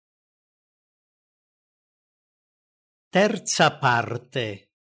Terza parte.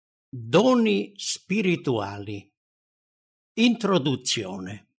 Doni spirituali.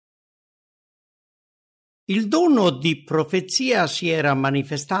 Introduzione. Il dono di profezia si era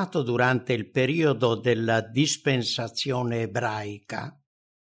manifestato durante il periodo della dispensazione ebraica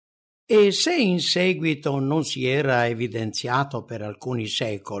e se in seguito non si era evidenziato per alcuni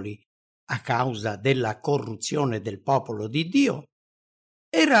secoli a causa della corruzione del popolo di Dio,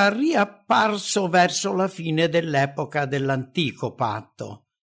 era riapparso verso la fine dell'epoca dell'antico patto,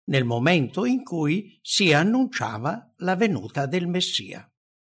 nel momento in cui si annunciava la venuta del Messia.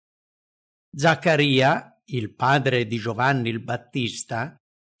 Zaccaria, il padre di Giovanni il Battista,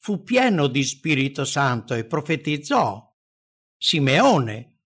 fu pieno di Spirito Santo e profetizzò.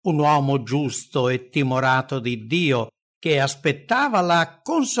 Simeone, un uomo giusto e timorato di Dio, che aspettava la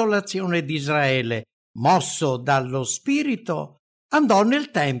consolazione di Israele, mosso dallo Spirito, andò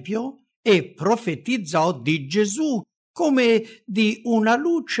nel Tempio e profetizzò di Gesù come di una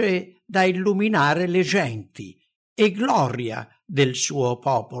luce da illuminare le genti e gloria del suo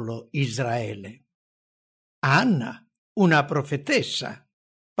popolo Israele. Anna, una profetessa,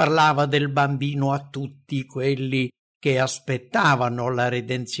 parlava del bambino a tutti quelli che aspettavano la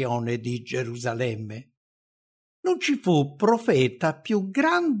redenzione di Gerusalemme. Non ci fu profeta più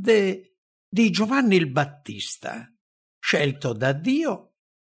grande di Giovanni il Battista, scelto da Dio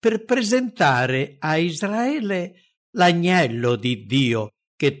per presentare a Israele l'agnello di Dio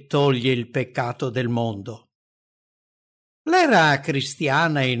che toglie il peccato del mondo. L'era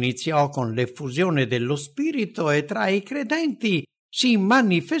cristiana iniziò con l'effusione dello Spirito e tra i credenti si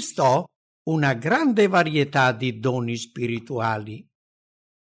manifestò una grande varietà di doni spirituali.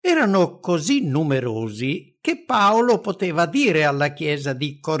 Erano così numerosi che Paolo poteva dire alla Chiesa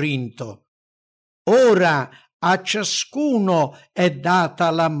di Corinto: «Ora a ciascuno è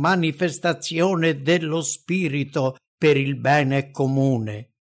data la manifestazione dello Spirito per il bene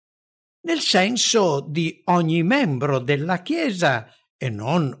comune», nel senso di ogni membro della Chiesa e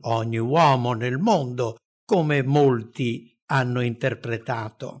non ogni uomo nel mondo, come molti hanno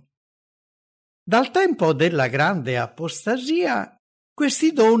interpretato. Dal tempo della grande apostasia,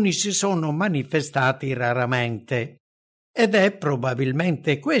 questi doni si sono manifestati raramente. Ed è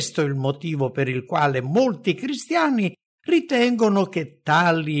probabilmente questo il motivo per il quale molti cristiani ritengono che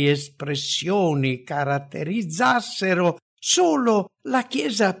tali espressioni caratterizzassero solo la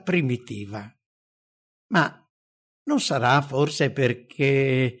Chiesa primitiva. Ma non sarà forse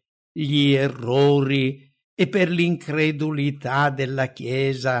perché gli errori e per l'incredulità della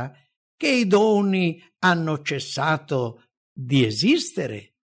Chiesa che i doni hanno cessato di esistere?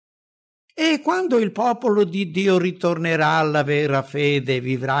 E quando il popolo di Dio ritornerà alla vera fede,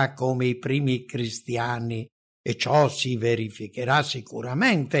 vivrà come i primi cristiani, e ciò si verificherà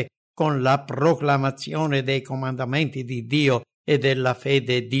sicuramente con la proclamazione dei comandamenti di Dio e della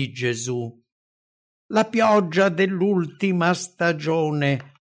fede di Gesù. La pioggia dell'ultima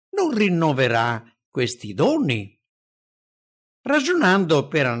stagione non rinnoverà questi doni? Ragionando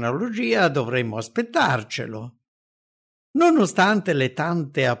per analogia dovremmo aspettarcelo. Nonostante le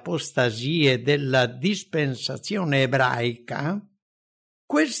tante apostasie della dispensazione ebraica,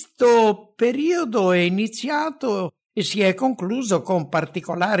 questo periodo è iniziato e si è concluso con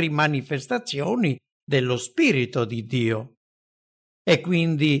particolari manifestazioni dello Spirito di Dio. È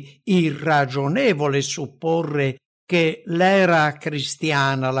quindi irragionevole supporre che l'era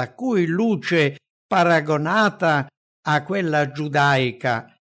cristiana, la cui luce paragonata a quella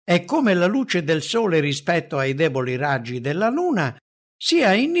giudaica è come la luce del sole rispetto ai deboli raggi della luna,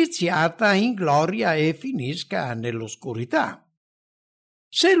 sia iniziata in gloria e finisca nell'oscurità.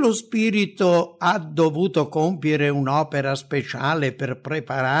 Se lo Spirito ha dovuto compiere un'opera speciale per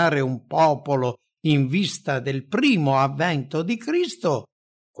preparare un popolo in vista del primo avvento di Cristo,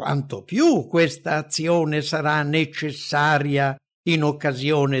 quanto più questa azione sarà necessaria in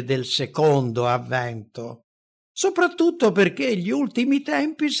occasione del secondo avvento, soprattutto perché gli ultimi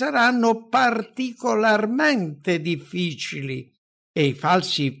tempi saranno particolarmente difficili e i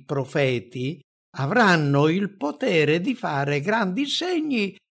falsi profeti avranno il potere di fare grandi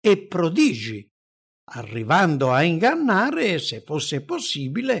segni e prodigi, arrivando a ingannare, se fosse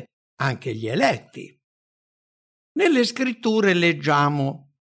possibile, anche gli eletti. Nelle scritture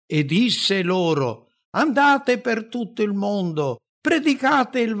leggiamo: «E disse loro: andate per tutto il mondo,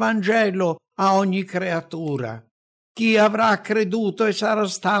 predicate il Vangelo a ogni creatura. Chi avrà creduto e sarà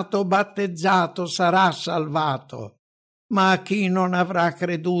stato battezzato sarà salvato, ma chi non avrà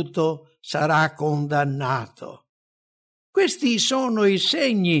creduto sarà condannato». Questi sono i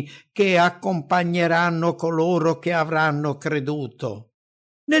segni che accompagneranno coloro che avranno creduto.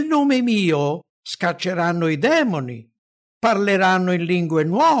 Nel nome mio scacceranno i demoni, parleranno in lingue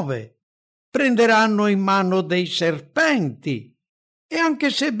nuove, prenderanno in mano dei serpenti e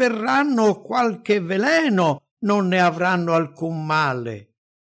anche se berranno qualche veleno non ne avranno alcun male.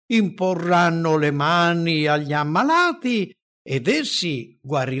 Imporranno le mani agli ammalati ed essi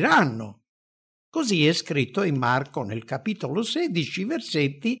guariranno. Così è scritto in Marco nel capitolo 16,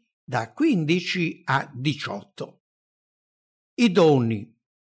 versetti da 15 a 18. I doni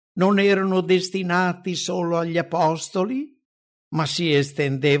non erano destinati solo agli apostoli, ma si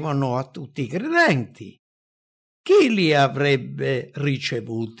estendevano a tutti i credenti. Chi li avrebbe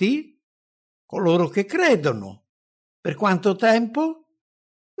ricevuti? Coloro che credono. Per quanto tempo?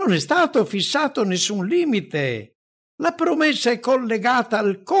 Non è stato fissato nessun limite. La promessa è collegata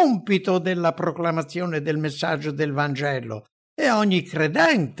al compito della proclamazione del messaggio del Vangelo e ogni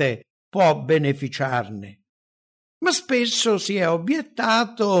credente può beneficiarne. Ma spesso si è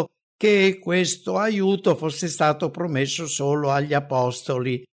obiettato che questo aiuto fosse stato promesso solo agli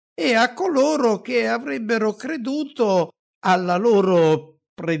apostoli e a coloro che avrebbero creduto alla loro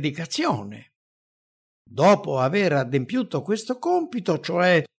predicazione. Dopo aver adempiuto questo compito,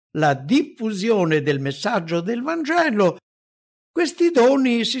 cioè la diffusione del messaggio del Vangelo, questi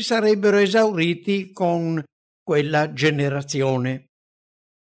doni si sarebbero esauriti con quella generazione.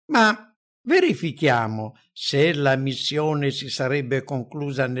 Ma verifichiamo se la missione si sarebbe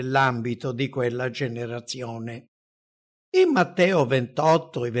conclusa nell'ambito di quella generazione. In Matteo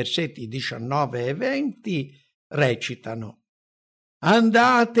 28, i versetti 19 e 20 recitano: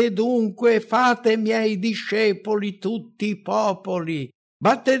 «Andate dunque, fate miei discepoli tutti i popoli,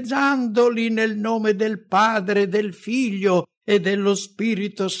 battezzandoli nel nome del Padre, del Figlio e dello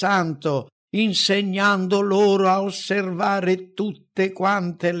Spirito Santo, insegnando loro a osservare tutte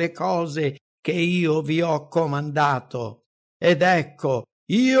quante le cose che io vi ho comandato. Ed ecco,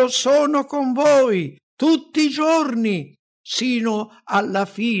 io sono con voi tutti i giorni, sino alla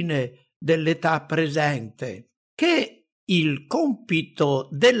fine dell'età presente». Che il compito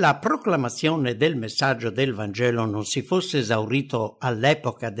della proclamazione del messaggio del Vangelo non si fosse esaurito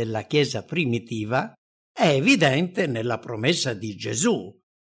all'epoca della Chiesa primitiva è evidente nella promessa di Gesù.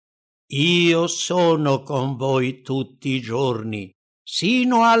 Io sono con voi tutti i giorni,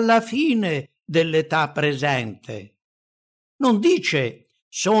 sino alla fine dell'età presente. Non dice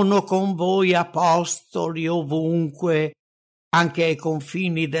sono con voi apostoli ovunque, anche ai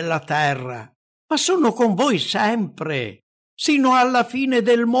confini della terra, ma sono con voi sempre, sino alla fine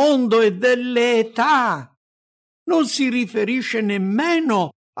del mondo e delle età. Non si riferisce nemmeno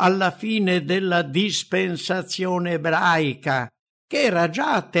alla fine della dispensazione ebraica, che era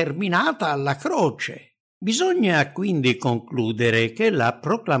già terminata alla croce. Bisogna quindi concludere che la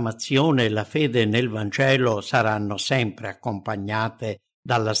proclamazione e la fede nel Vangelo saranno sempre accompagnate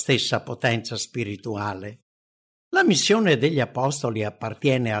dalla stessa potenza spirituale. La missione degli apostoli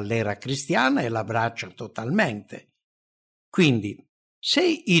appartiene all'era cristiana e l'abbraccia totalmente. Quindi, se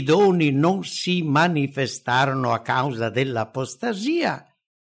i doni non si manifestarono a causa dell'apostasia,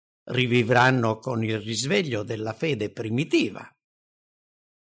 rivivranno con il risveglio della fede primitiva.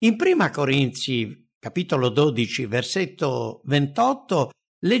 In Prima Corinzi, capitolo 12, versetto 28,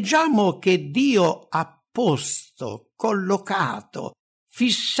 leggiamo che Dio ha posto, collocato,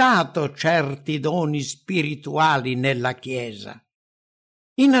 fissato certi doni spirituali nella Chiesa.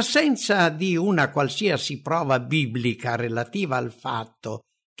 In assenza di una qualsiasi prova biblica relativa al fatto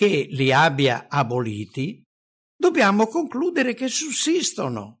che li abbia aboliti, dobbiamo concludere che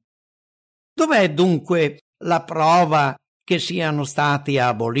sussistono. Dov'è dunque la prova che siano stati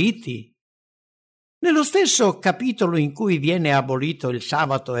aboliti? Nello stesso capitolo in cui viene abolito il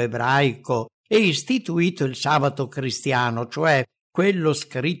sabato ebraico e istituito il sabato cristiano, cioè quello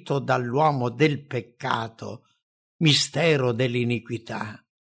scritto dall'uomo del peccato, mistero dell'iniquità.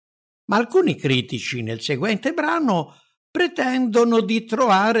 Ma alcuni critici nel seguente brano pretendono di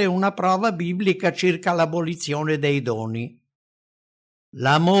trovare una prova biblica circa l'abolizione dei doni.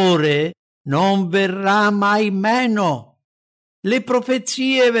 L'amore non verrà mai meno, le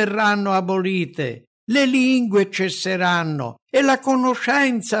profezie verranno abolite, le lingue cesseranno e la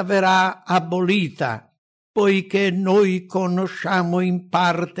conoscenza verrà abolita, poiché noi conosciamo in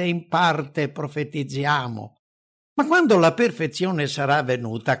parte profetizziamo. Ma quando la perfezione sarà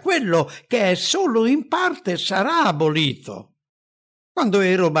venuta, quello che è solo in parte sarà abolito. Quando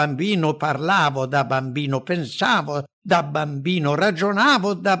ero bambino parlavo da bambino, pensavo da bambino,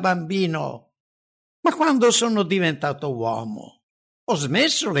 ragionavo da bambino. Ma quando sono diventato uomo, ho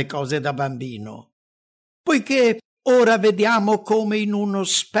smesso le cose da bambino, poiché ora vediamo come in uno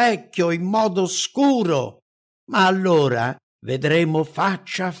specchio, in modo scuro, ma allora vedremo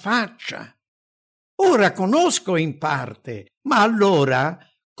faccia a faccia. Ora conosco in parte, ma allora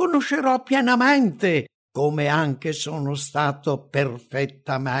conoscerò pienamente, come anche sono stato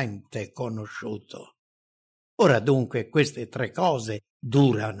perfettamente conosciuto. Ora dunque queste tre cose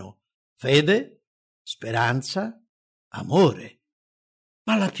durano: fede, speranza, amore.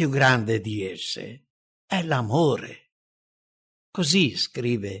 Ma la più grande di esse è l'amore. Così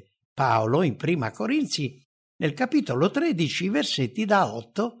scrive Paolo in Prima Corinzi, nel capitolo 13, versetti da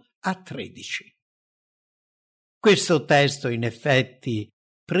 8 a 13. Questo testo, in effetti,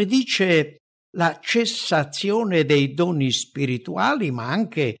 predice la cessazione dei doni spirituali, ma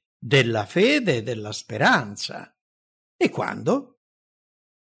anche della fede e della speranza. E quando?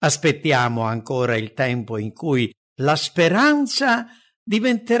 Aspettiamo ancora il tempo in cui la speranza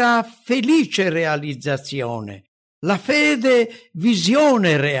diventerà felice realizzazione, la fede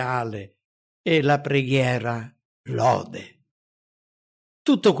visione reale e la preghiera lode.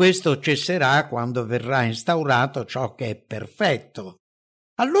 Tutto questo cesserà quando verrà instaurato ciò che è perfetto.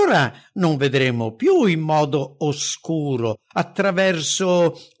 Allora non vedremo più in modo oscuro,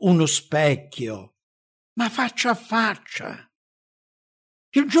 attraverso uno specchio, ma faccia a faccia.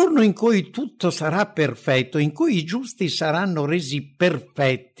 Il giorno in cui tutto sarà perfetto, in cui i giusti saranno resi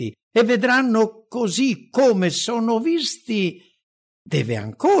perfetti e vedranno così come sono visti, deve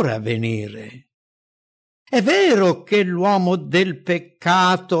ancora venire. È vero che l'uomo del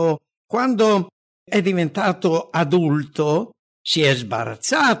peccato, quando è diventato adulto, si è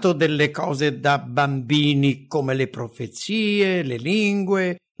sbarazzato delle cose da bambini come le profezie, le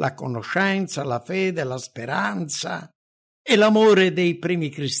lingue, la conoscenza, la fede, la speranza e l'amore dei primi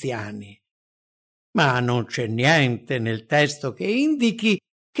cristiani. Ma non c'è niente nel testo che indichi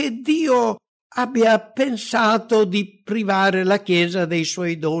che Dio abbia pensato di privare la Chiesa dei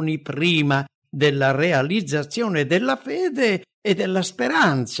suoi doni prima della realizzazione della fede e della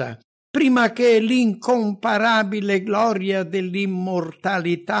speranza, prima che l'incomparabile gloria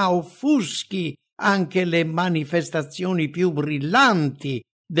dell'immortalità offuschi anche le manifestazioni più brillanti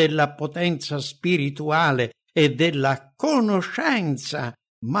della potenza spirituale e della conoscenza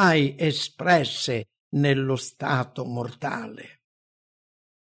mai espresse nello stato mortale.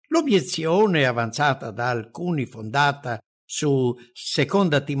 L'obiezione avanzata da alcuni, fondata su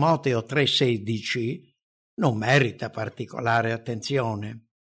 2 Timoteo 3,16, non merita particolare attenzione.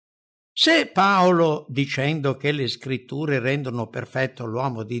 Se Paolo, dicendo che le scritture rendono perfetto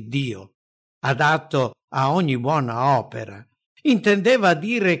l'uomo di Dio, adatto a ogni buona opera, intendeva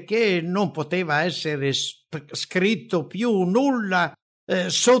dire che non poteva essere scritto più nulla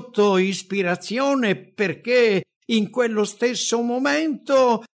sotto ispirazione, perché in quello stesso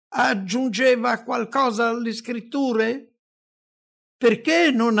momento aggiungeva qualcosa alle scritture? Perché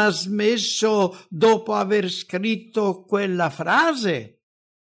non ha smesso dopo aver scritto quella frase?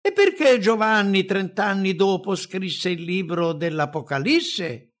 E perché Giovanni 30 anni dopo scrisse il libro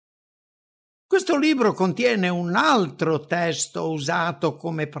dell'Apocalisse? Questo libro contiene un altro testo usato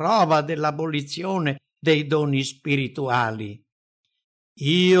come prova dell'abolizione dei doni spirituali.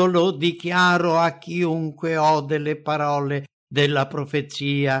 Io lo dichiaro a chiunque ode le parole della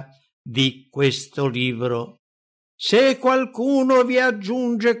profezia di questo libro. Se qualcuno vi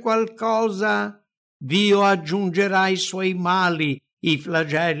aggiunge qualcosa, Dio aggiungerà i suoi mali, i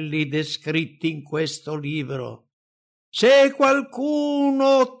flagelli descritti in questo libro. Se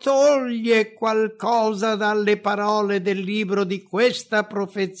qualcuno toglie qualcosa dalle parole del libro di questa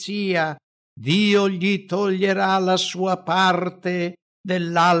profezia, Dio gli toglierà la sua parte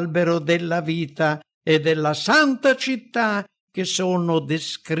dell'albero della vita e della santa città che sono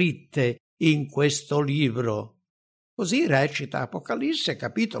descritte in questo libro. Così recita Apocalisse,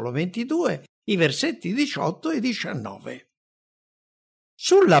 capitolo 22, i versetti 18 e 19.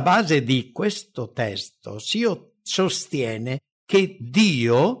 Sulla base di questo testo si sostiene che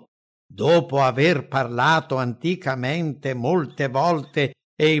Dio, dopo aver parlato anticamente molte volte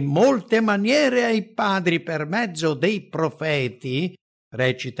e in molte maniere ai padri per mezzo dei profeti,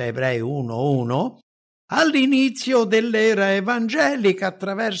 recita Ebrei 1:1, all'inizio dell'era evangelica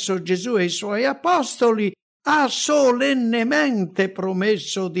attraverso Gesù e i suoi apostoli ha solennemente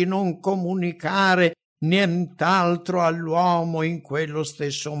promesso di non comunicare nient'altro all'uomo in quello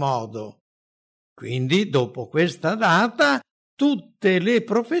stesso modo. Quindi, dopo questa data, tutte le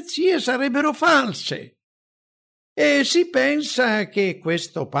profezie sarebbero false. E si pensa che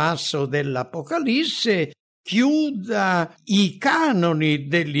questo passo dell'Apocalisse chiuda i canoni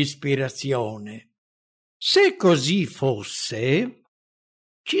dell'ispirazione. Se così fosse,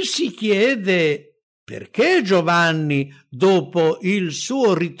 ci si chiede perché Giovanni, dopo il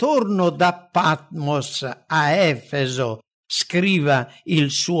suo ritorno da Patmos a Efeso, scriva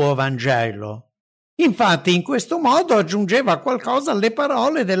il suo Vangelo. Infatti, in questo modo aggiungeva qualcosa alle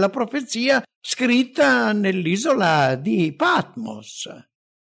parole della profezia scritta nell'isola di Patmos.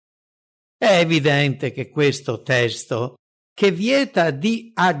 È evidente che questo testo, che vieta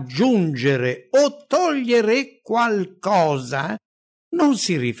di aggiungere o togliere qualcosa, non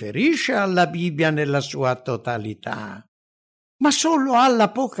si riferisce alla Bibbia nella sua totalità, ma solo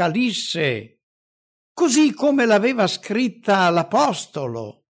all'Apocalisse, così come l'aveva scritta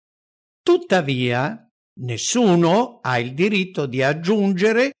l'Apostolo. Tuttavia, nessuno ha il diritto di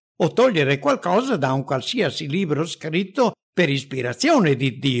aggiungere o togliere qualcosa da un qualsiasi libro scritto per ispirazione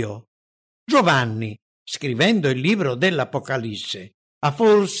di Dio. Giovanni, scrivendo il libro dell'Apocalisse, ha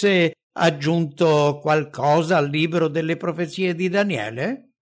forse aggiunto qualcosa al libro delle profezie di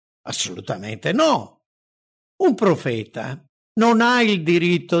Daniele? Assolutamente no. Un profeta non ha il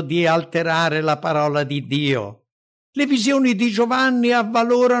diritto di alterare la parola di Dio. Le visioni di Giovanni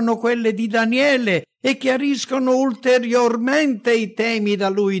avvalorano quelle di Daniele e chiariscono ulteriormente i temi da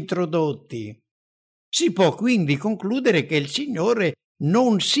lui introdotti. Si può quindi concludere che il Signore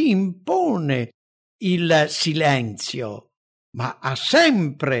non si impone il silenzio, ma ha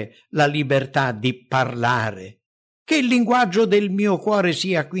sempre la libertà di parlare. Che il linguaggio del mio cuore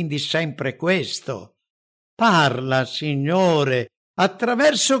sia quindi sempre questo: parla, Signore,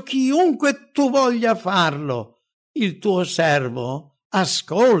 attraverso chiunque tu voglia farlo. Il tuo servo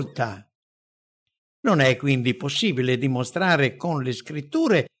ascolta. Non è quindi possibile dimostrare con le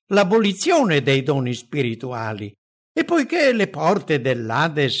scritture l'abolizione dei doni spirituali, e poiché le porte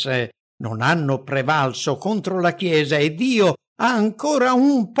dell'Ades non hanno prevalso contro la Chiesa e Dio ha ancora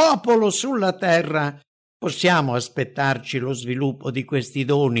un popolo sulla terra, possiamo aspettarci lo sviluppo di questi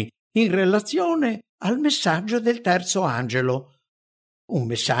doni in relazione al messaggio del terzo angelo, un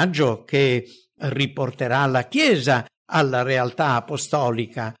messaggio che riporterà la Chiesa alla realtà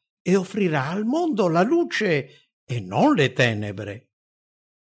apostolica e offrirà al mondo la luce e non le tenebre.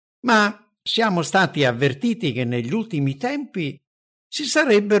 Ma siamo stati avvertiti che negli ultimi tempi si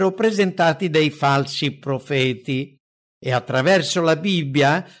sarebbero presentati dei falsi profeti e attraverso la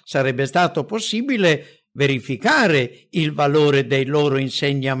Bibbia sarebbe stato possibile verificare il valore dei loro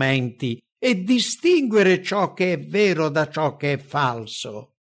insegnamenti e distinguere ciò che è vero da ciò che è falso.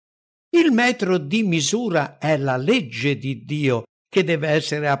 Il metro di misura è la legge di Dio, che deve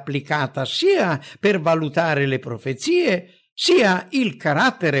essere applicata sia per valutare le profezie, sia il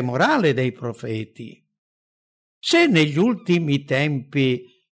carattere morale dei profeti. Se negli ultimi tempi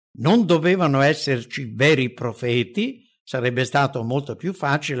non dovevano esserci veri profeti, sarebbe stato molto più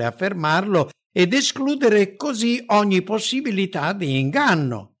facile affermarlo ed escludere così ogni possibilità di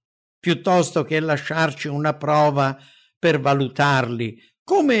inganno, piuttosto che lasciarci una prova per valutarli,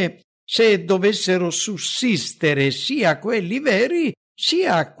 come se dovessero sussistere sia quelli veri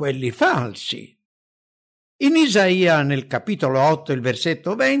sia quelli falsi. In Isaia, nel capitolo 8, il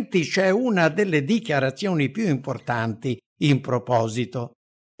versetto 20, c'è una delle dichiarazioni più importanti in proposito,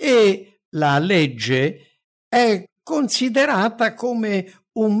 e la legge è considerata come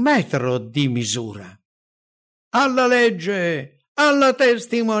un metro di misura. Alla legge, alla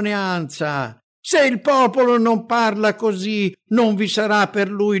testimonianza. Se il popolo non parla così, non vi sarà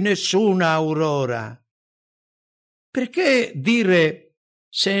per lui nessuna aurora. Perché dire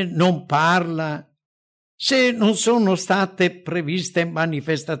se non parla, se non sono state previste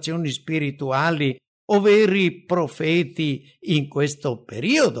manifestazioni spirituali o veri profeti in questo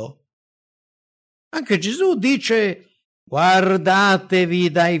periodo? Anche Gesù dice: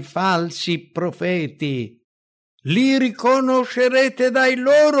 guardatevi dai falsi profeti, li riconoscerete dai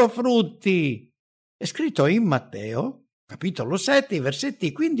loro frutti. È scritto in Matteo, capitolo 7,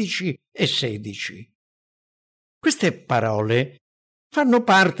 versetti 15 e 16. Queste parole fanno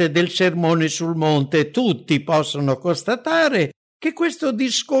parte del Sermone sul Monte. Tutti possono constatare che questo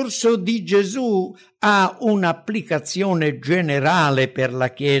discorso di Gesù ha un'applicazione generale per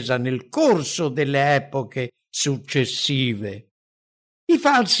la Chiesa nel corso delle epoche successive. I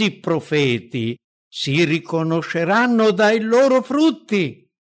falsi profeti si riconosceranno dai loro frutti.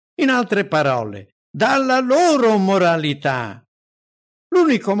 In altre parole, dalla loro moralità.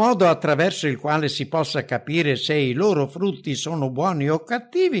 L'unico modo attraverso il quale si possa capire se i loro frutti sono buoni o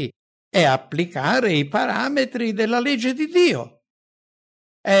cattivi è applicare i parametri della legge di Dio.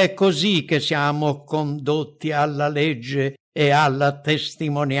 È così che siamo condotti alla legge e alla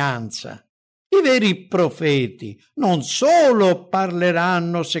testimonianza. I veri profeti non solo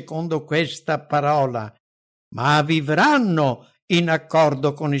parleranno secondo questa parola, ma vivranno in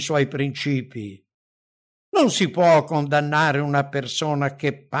accordo con i suoi principi. Non si può condannare una persona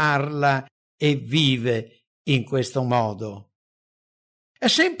che parla e vive in questo modo. È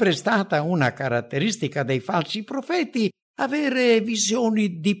sempre stata una caratteristica dei falsi profeti avere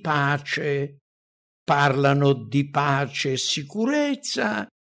visioni di pace. Parlano di pace e sicurezza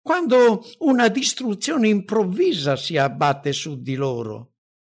quando una distruzione improvvisa si abbatte su di loro.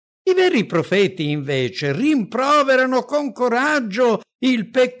 I veri profeti, invece, rimproverano con coraggio il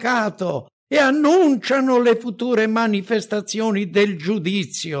peccato e annunciano le future manifestazioni del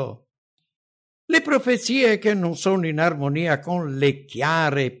giudizio. Le profezie che non sono in armonia con le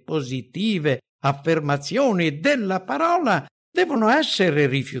chiare e positive affermazioni della parola devono essere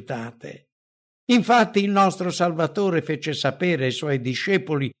rifiutate. Infatti il nostro Salvatore fece sapere ai suoi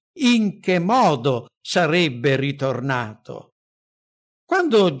discepoli in che modo sarebbe ritornato.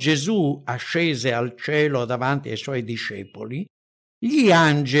 Quando Gesù ascese al cielo davanti ai suoi discepoli, gli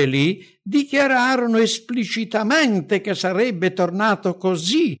angeli dichiararono esplicitamente che sarebbe tornato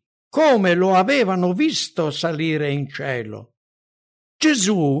così come lo avevano visto salire in cielo.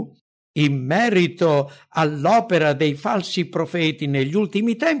 Gesù, in merito all'opera dei falsi profeti negli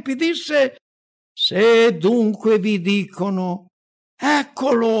ultimi tempi, disse: «Se dunque vi dicono,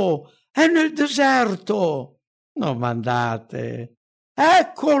 eccolo, è nel deserto, non mandate.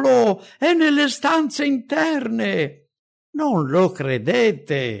 Eccolo, è nelle stanze interne, non lo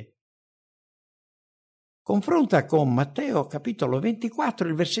credete». Confronta con Matteo capitolo 24,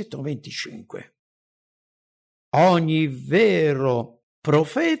 il versetto 25. Ogni vero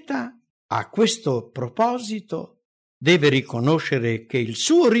profeta, a questo proposito, deve riconoscere che il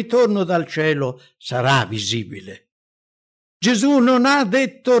suo ritorno dal cielo sarà visibile. Gesù non ha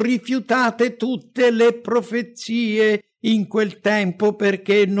detto rifiutate tutte le profezie in quel tempo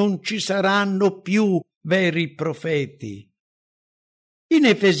perché non ci saranno più veri profeti. In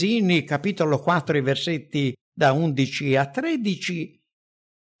Efesini capitolo 4, i versetti da 11 a 13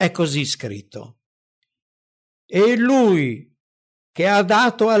 è così scritto: «E lui che ha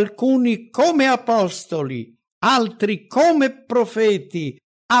dato alcuni come apostoli, altri come profeti,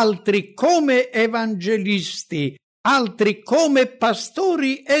 altri come evangelisti, altri come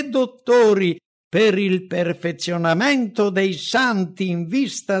pastori e dottori, per il perfezionamento dei santi in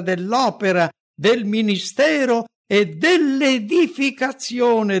vista dell'opera del ministero e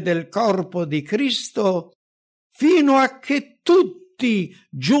dell'edificazione del corpo di Cristo, fino a che tutti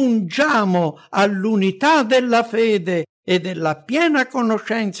giungiamo all'unità della fede e della piena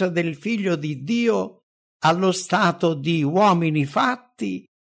conoscenza del Figlio di Dio, allo stato di uomini fatti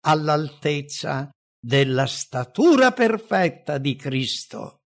all'altezza della statura perfetta di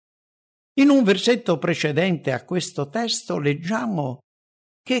Cristo». In un versetto precedente a questo testo leggiamo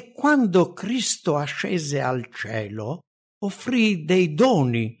che quando Cristo ascese al cielo offrì dei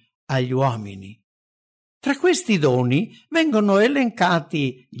doni agli uomini. Tra questi doni vengono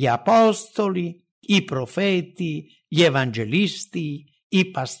elencati gli apostoli, i profeti, gli evangelisti, i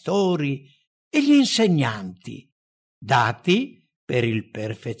pastori e gli insegnanti, dati per il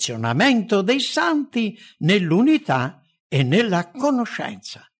perfezionamento dei santi nell'unità e nella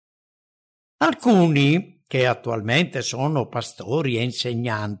conoscenza. Alcuni, che attualmente sono pastori e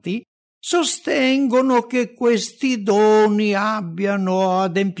insegnanti, sostengono che questi doni abbiano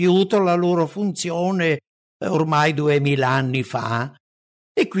adempiuto la loro funzione ormai 2000 anni fa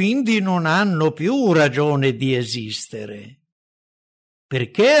e quindi non hanno più ragione di esistere.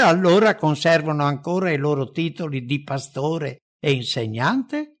 Perché allora conservano ancora i loro titoli di pastore e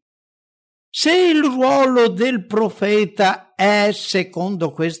insegnante? Se il ruolo del profeta è,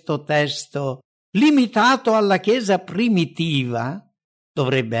 secondo questo testo, limitato alla Chiesa primitiva,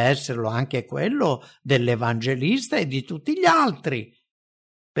 dovrebbe esserlo anche quello dell'evangelista e di tutti gli altri,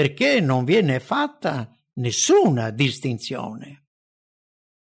 perché non viene fatta nessuna distinzione.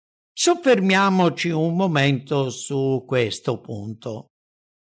 Soffermiamoci un momento su questo punto.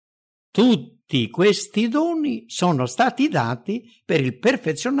 Tutti questi doni sono stati dati per il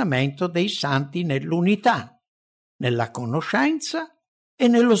perfezionamento dei santi nell'unità, nella conoscenza e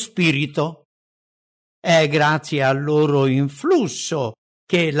nello spirito. È grazie al loro influsso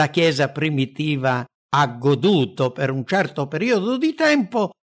che la Chiesa primitiva ha goduto per un certo periodo di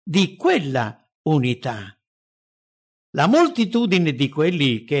tempo di quella unità. La moltitudine di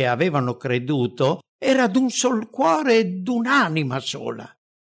quelli che avevano creduto era d'un sol cuore e d'un'anima sola.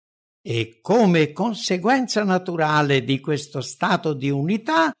 E come conseguenza naturale di questo stato di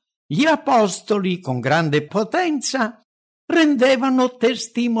unità, gli apostoli, con grande potenza, rendevano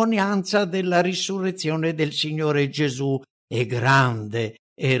testimonianza della risurrezione del Signore Gesù e grande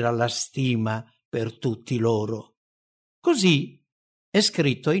era la stima per tutti loro. Così è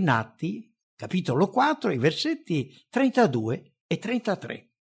scritto in Atti, capitolo 4, i versetti 32 e 33.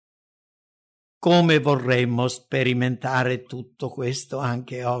 Come vorremmo sperimentare tutto questo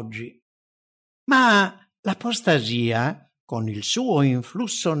anche oggi. Ma l'apostasia, con il suo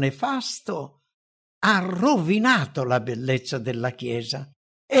influsso nefasto, ha rovinato la bellezza della Chiesa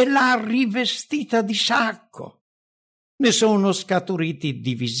e l'ha rivestita di sacco. Ne sono scaturiti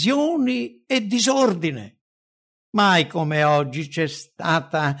divisioni e disordine. Mai come oggi c'è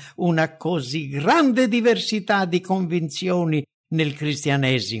stata una così grande diversità di convinzioni nel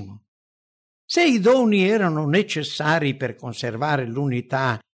cristianesimo. Se i doni erano necessari per conservare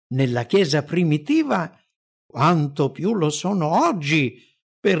l'unità nella Chiesa primitiva, quanto più lo sono oggi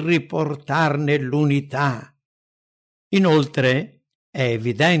per riportarne l'unità. Inoltre, è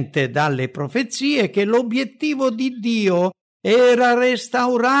evidente dalle profezie che l'obiettivo di Dio era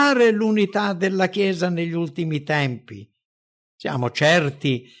restaurare l'unità della Chiesa negli ultimi tempi. Siamo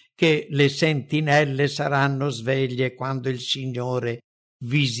certi che le sentinelle saranno sveglie quando il Signore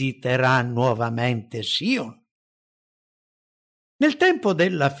visiterà nuovamente Sion. Nel tempo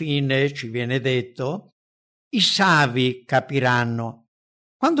della fine, ci viene detto, i savi capiranno.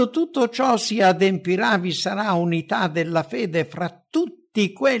 Quando tutto ciò si adempirà, vi sarà unità della fede fra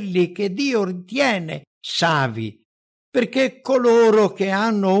tutti quelli che Dio ritiene savi, perché coloro che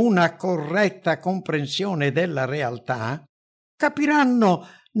hanno una corretta comprensione della realtà capiranno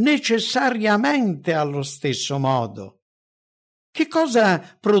necessariamente allo stesso modo. Che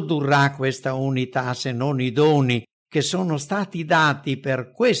cosa produrrà questa unità se non i doni che sono stati dati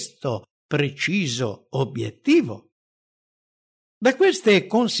per questo preciso obiettivo? Da queste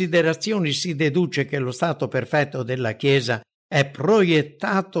considerazioni si deduce che lo stato perfetto della Chiesa è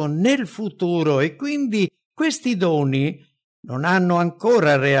proiettato nel futuro e quindi questi doni non hanno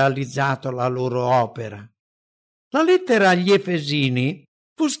ancora realizzato la loro opera. La lettera agli Efesini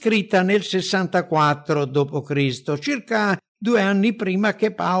fu scritta nel 64 d.C., circa 2 anni prima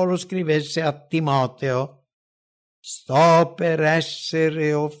che Paolo scrivesse a Timoteo: «Sto per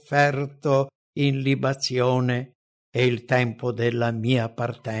essere offerto in libazione e il tempo della mia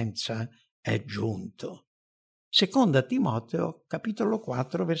partenza è giunto». Seconda Timoteo, capitolo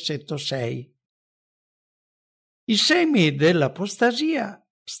 4, versetto 6. I semi dell'apostasia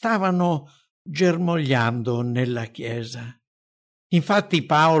stavano germogliando nella Chiesa. Infatti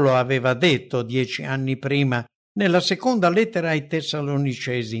Paolo aveva detto 10 anni prima, nella seconda lettera ai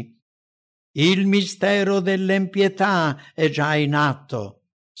Tessalonicesi: «Il mistero dell'empietà è già in atto».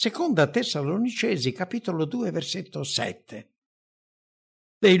 Seconda Tessalonicesi, capitolo 2, versetto 7.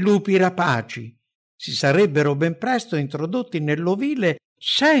 Dei lupi rapaci si sarebbero ben presto introdotti nell'ovile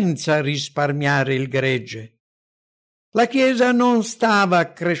senza risparmiare il gregge. La Chiesa non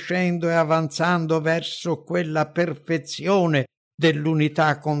stava crescendo e avanzando verso quella perfezione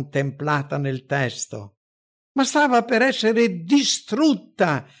dell'unità contemplata nel testo, ma stava per essere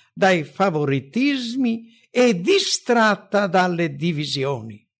distrutta dai favoritismi e distratta dalle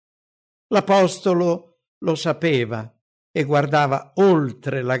divisioni. L'Apostolo lo sapeva e guardava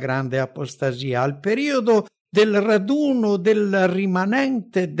oltre la grande apostasia, al periodo del raduno del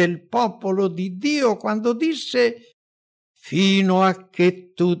rimanente del popolo di Dio, quando disse: «Fino a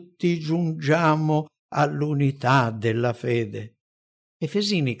che tutti giungiamo all'unità della fede».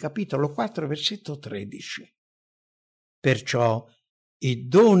 Efesini capitolo 4 versetto 13. Perciò i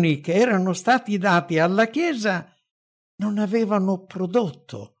doni che erano stati dati alla Chiesa non avevano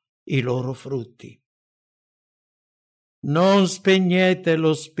prodotto i loro frutti. Non spegnete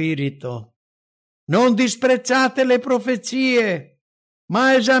lo spirito, non disprezzate le profezie,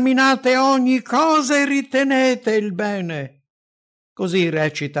 ma esaminate ogni cosa e ritenete il bene. Così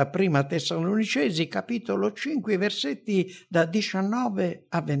recita Prima Tessalonicesi, capitolo 5, versetti da 19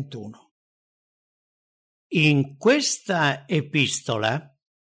 a 21. In questa epistola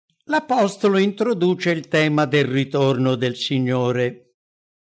l'Apostolo introduce il tema del ritorno del Signore.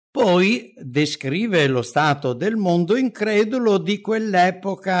 Poi descrive lo stato del mondo incredulo di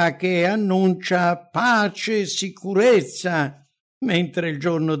quell'epoca che annuncia pace e sicurezza, mentre il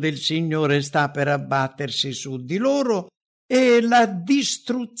giorno del Signore sta per abbattersi su di loro e la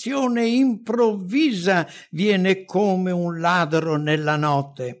distruzione improvvisa viene come un ladro nella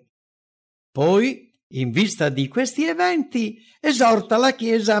notte. Poi, in vista di questi eventi, esorta la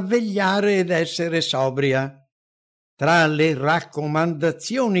Chiesa a vegliare ed essere sobria. Tra le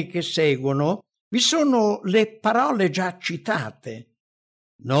raccomandazioni che seguono vi sono le parole già citate: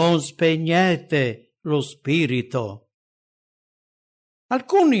 «Non spegnete lo spirito».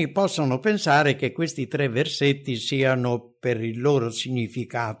 Alcuni possono pensare che questi 3 versetti siano, per il loro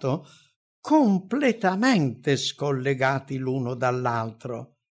significato, completamente scollegati l'uno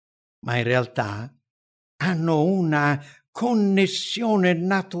dall'altro, ma in realtà hanno una connessione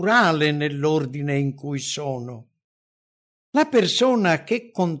naturale nell'ordine in cui sono. La persona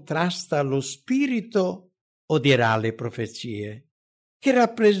che contrasta lo spirito odierà le profezie, che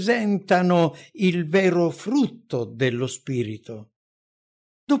rappresentano il vero frutto dello spirito.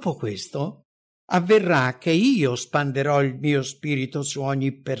 Dopo questo avverrà che io spanderò il mio spirito su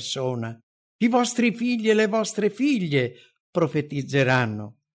ogni persona. I vostri figli e le vostre figlie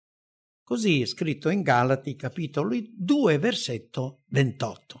profetizzeranno. Così è scritto in Galati, capitolo 2, versetto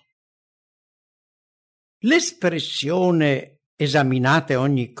 28. L'espressione esaminate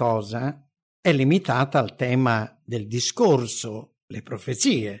ogni cosa è limitata al tema del discorso, le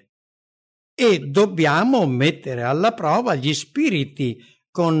profezie, e dobbiamo mettere alla prova gli spiriti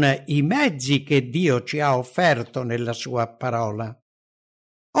con i mezzi che Dio ci ha offerto nella sua parola.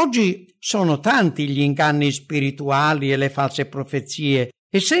 Oggi sono tanti gli inganni spirituali e le false profezie,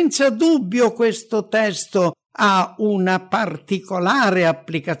 e senza dubbio questo testo ha una particolare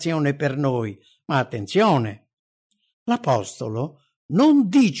applicazione per noi. Ma attenzione, l'Apostolo non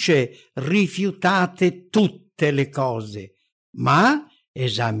dice rifiutate tutte le cose, ma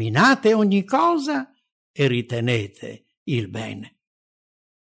esaminate ogni cosa e ritenete il bene.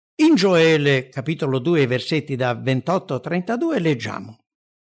 In Gioele, capitolo 2, versetti da 28 a 32, leggiamo: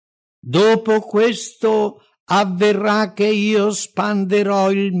 Dopo questo avverrà che io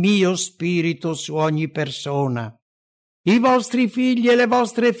spanderò il mio spirito su ogni persona. I vostri figli e le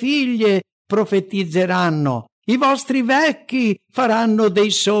vostre figlie profetizzeranno, i vostri vecchi faranno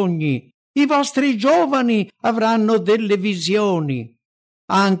dei sogni, i vostri giovani avranno delle visioni.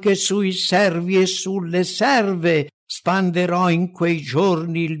 Anche sui servi e sulle serve spanderò in quei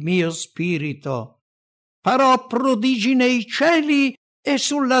giorni il mio spirito. Farò prodigi nei cieli e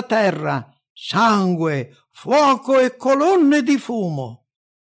sulla terra, sangue, fuoco e colonne di fumo.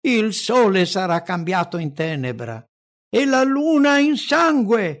 Il sole sarà cambiato in tenebra e la luna in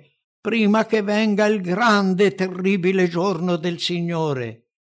sangue, prima che venga il grande e terribile giorno del Signore.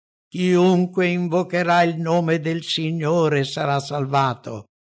 Chiunque invocherà il nome del Signore sarà salvato,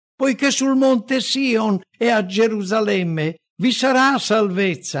 poiché sul monte Sion e a Gerusalemme vi sarà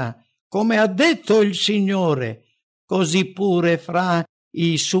salvezza, come ha detto il Signore, così pure fra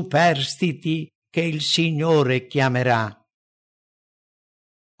i superstiti che il Signore chiamerà.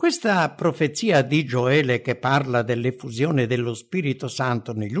 Questa profezia di Gioele, che parla dell'effusione dello Spirito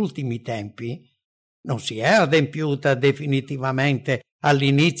Santo negli ultimi tempi, non si è adempiuta definitivamente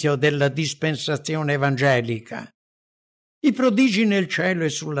all'inizio della dispensazione evangelica. I prodigi nel cielo e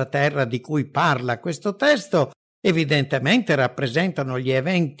sulla terra di cui parla questo testo evidentemente rappresentano gli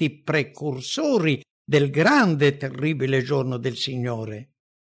eventi precursori del grande e terribile giorno del Signore.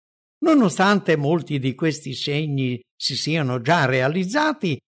 Nonostante molti di questi segni si siano già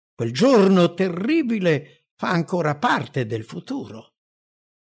realizzati, quel giorno terribile fa ancora parte del futuro.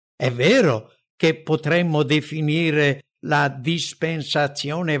 È vero che potremmo definire la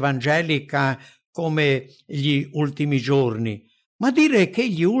dispensazione evangelica come gli ultimi giorni, ma dire che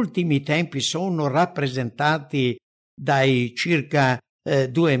gli ultimi tempi sono rappresentati dai circa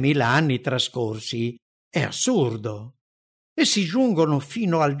 2000 anni trascorsi è assurdo. Essi giungono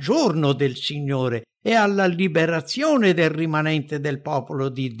fino al giorno del Signore e alla liberazione del rimanente del popolo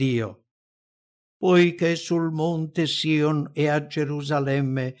di Dio. Poiché sul monte Sion e a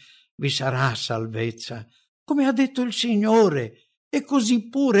Gerusalemme vi sarà salvezza, come ha detto il Signore, e così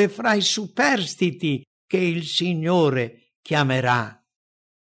pure fra i superstiti che il Signore chiamerà.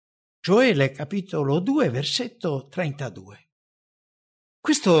 Gioele capitolo 2 versetto 32.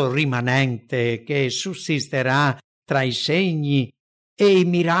 Questo rimanente che sussisterà tra i segni e i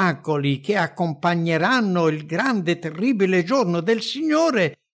miracoli che accompagneranno il grande e terribile giorno del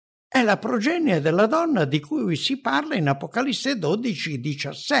Signore è la progenie della donna di cui si parla in Apocalisse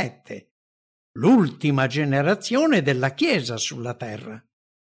 12:17, l'ultima generazione della Chiesa sulla terra.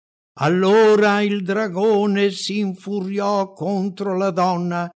 Allora il dragone si infuriò contro la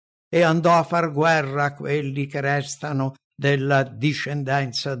donna e andò a far guerra a quelli che restano della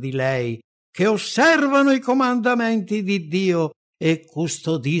discendenza di lei, che osservano i comandamenti di Dio e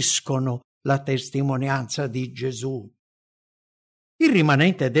custodiscono la testimonianza di Gesù. Il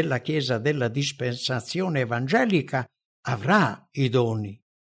rimanente della Chiesa della dispensazione evangelica avrà i doni.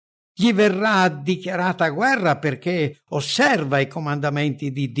 Gli verrà dichiarata guerra perché osserva i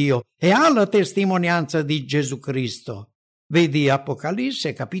comandamenti di Dio e ha la testimonianza di Gesù Cristo. Vedi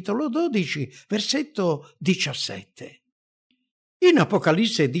Apocalisse capitolo 12, versetto 17. In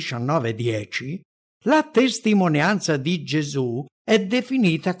Apocalisse 19:10 la testimonianza di Gesù è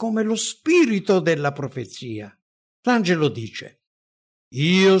definita come lo spirito della profezia. L'angelo dice: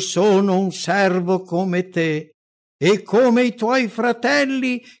 Io sono un servo come te e come i tuoi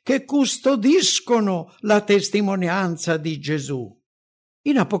fratelli che custodiscono la testimonianza di Gesù.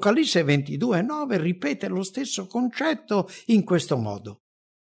 In Apocalisse 22:9 ripete lo stesso concetto in questo modo: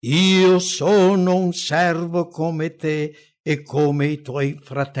 io sono un servo come te e come i tuoi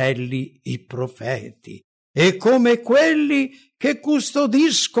fratelli i profeti e come quelli che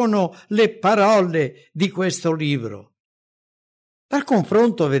custodiscono le parole di questo libro. Dal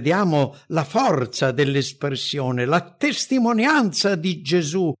confronto vediamo la forza dell'espressione, la testimonianza di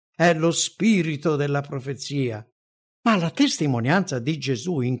Gesù è lo spirito della profezia. Ma la testimonianza di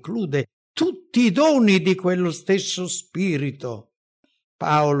Gesù include tutti i doni di quello stesso spirito.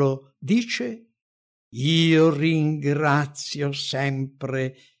 Paolo dice: io ringrazio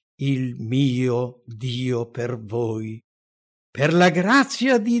sempre il mio Dio per voi, per la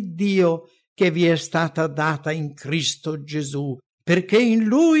grazia di Dio che vi è stata data in Cristo Gesù, perché in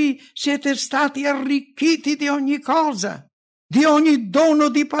Lui siete stati arricchiti di ogni cosa, di ogni dono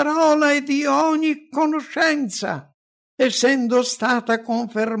di parola e di ogni conoscenza, essendo stata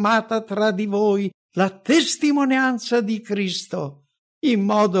confermata tra di voi la testimonianza di Cristo, in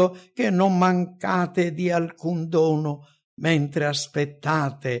modo che non mancate di alcun dono, mentre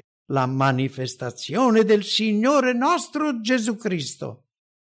aspettate la manifestazione del Signore nostro Gesù Cristo.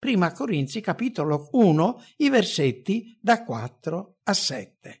 Prima Corinzi capitolo 1, i versetti da 4 a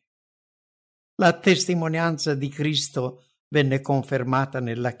 7. La testimonianza di Cristo venne confermata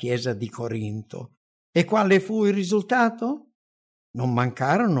nella chiesa di Corinto. E quale fu il risultato? Non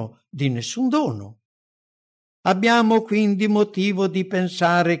mancarono di nessun dono. Abbiamo quindi motivo di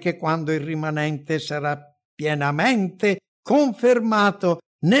pensare che quando il rimanente sarà pienamente confermato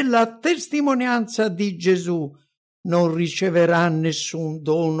nella testimonianza di Gesù, non riceverà nessun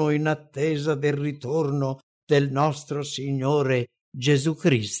dono in attesa del ritorno del nostro Signore Gesù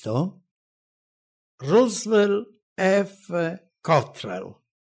Cristo? Roosevelt F. Cottrell.